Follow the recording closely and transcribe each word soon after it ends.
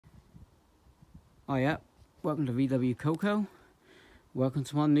Hiya, welcome to VW Coco. Welcome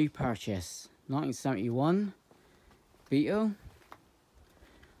to my new purchase, 1971 Beetle.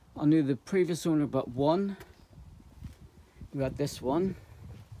 I knew the previous owner but one. We had this one.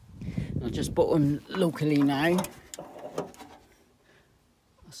 I just bought one locally now. I'll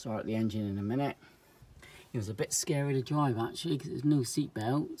start the engine in a minute. It was a bit scary to drive actually because there's no seat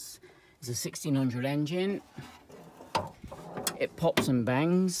belts. It's a 1600 engine. It pops and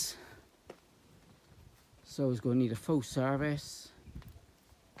bangs. So it's going to need a full service.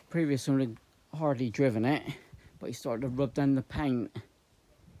 Previous owner had hardly driven it, but he started to rub down the paint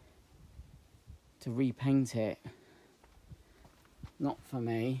to repaint it. Not for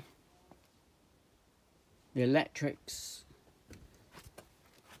me. The electrics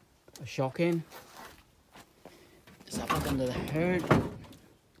are shocking. Let's have a look under the hood,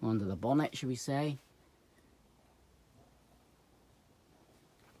 under the bonnet should we say.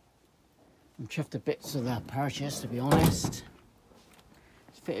 I'm chuffed to bits of that purchase, to be honest.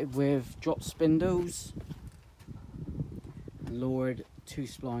 It's fitted with drop spindles and lowered 2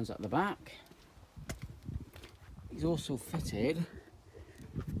 splines at the back. He's also fitted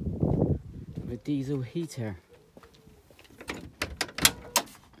with a diesel heater.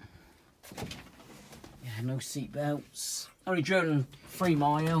 Yeah, no seat belts. Only driven 3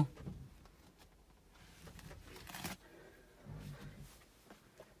 miles.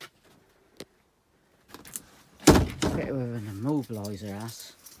 Bit with an immobiliser,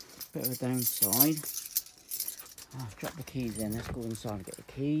 that's bit of a downside. Oh, I've dropped the keys in. Let's go inside and get the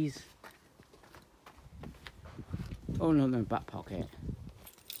keys. Oh no, they're in the back pocket.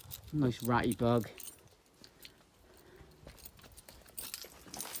 Nice ratty bug.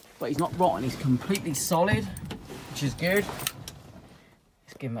 But he's not rotten, he's completely solid, which is good.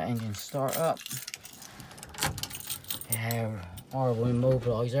 Let's give my engine start up. Yeah, horrible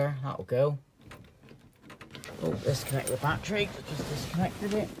immobiliser, that'll go. Oh, disconnect the battery, just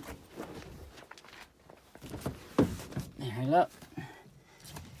disconnected it. There, look.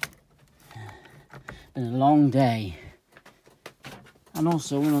 Been a long day. And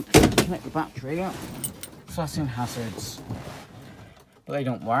also, when I connect the battery up, flashing hazards. But they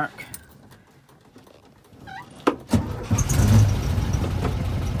don't work.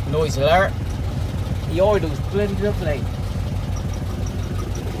 Noise alert. The idle's bloody lovely.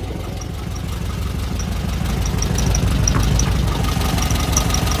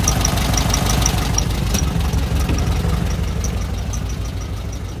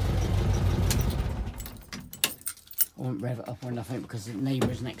 I won't rev it up or nothing because the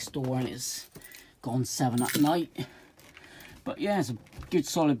neighbour's next door and it's gone 7 at night. But yeah, it's a good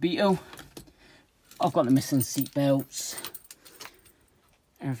solid Beetle. I've got the missing seat belts.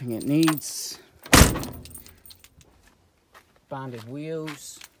 Everything it needs. Banded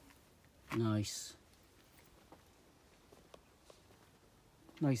wheels. Nice.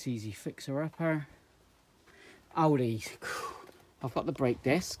 Nice easy fixer-upper. Audi. I've got the brake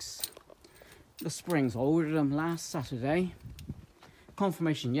discs. The springs, I ordered them last Saturday.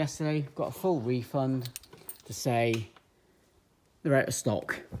 Confirmation yesterday, got a full refund to say they're out of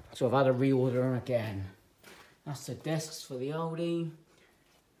stock. So I've had to reorder them again. That's the discs for the Audi.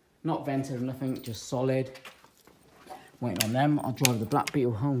 Not vented or nothing, just solid. Waiting on them. I'll drive the Black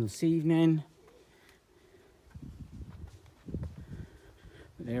Beetle home this evening.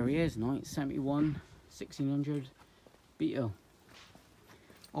 But there he is, 1971 1600 Beetle.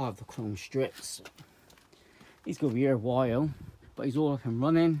 I have the chrome strips. He's going to be here a while, but he's all up and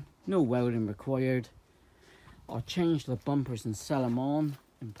running. No welding required. I'll change the bumpers and sell them on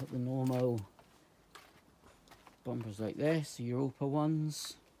and put the normal bumpers like this, the Europa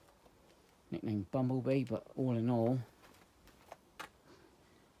ones. Nicknamed Bumblebee, but all in all,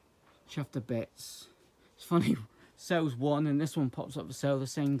 chuffed to bits. It's funny, sells one and this one pops up for sale the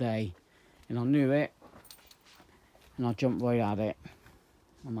same day. And I knew it, and I jumped right at it.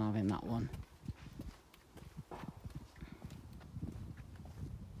 I'm having that one.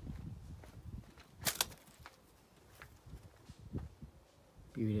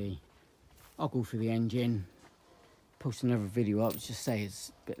 Beauty. I'll go through the engine, post another video up, just say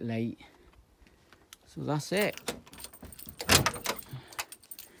it's a bit late. So that's it.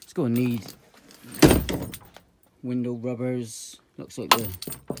 It's going to need window rubbers. Looks like the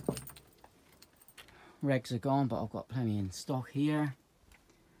regs are gone, but I've got plenty in stock here.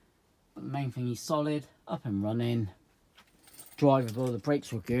 But the main thing, he's solid, up and running, drivable. The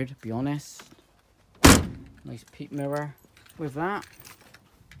brakes were good, to be honest. Nice peak mirror with that.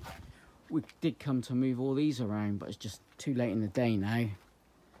 We did come to move all these around, but it's just too late in the day now.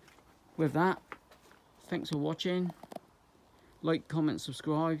 With that, thanks for watching. Like, comment,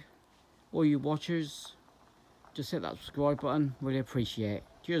 subscribe. All you watchers, just hit that subscribe button, really appreciate it.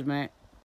 Cheers, mate.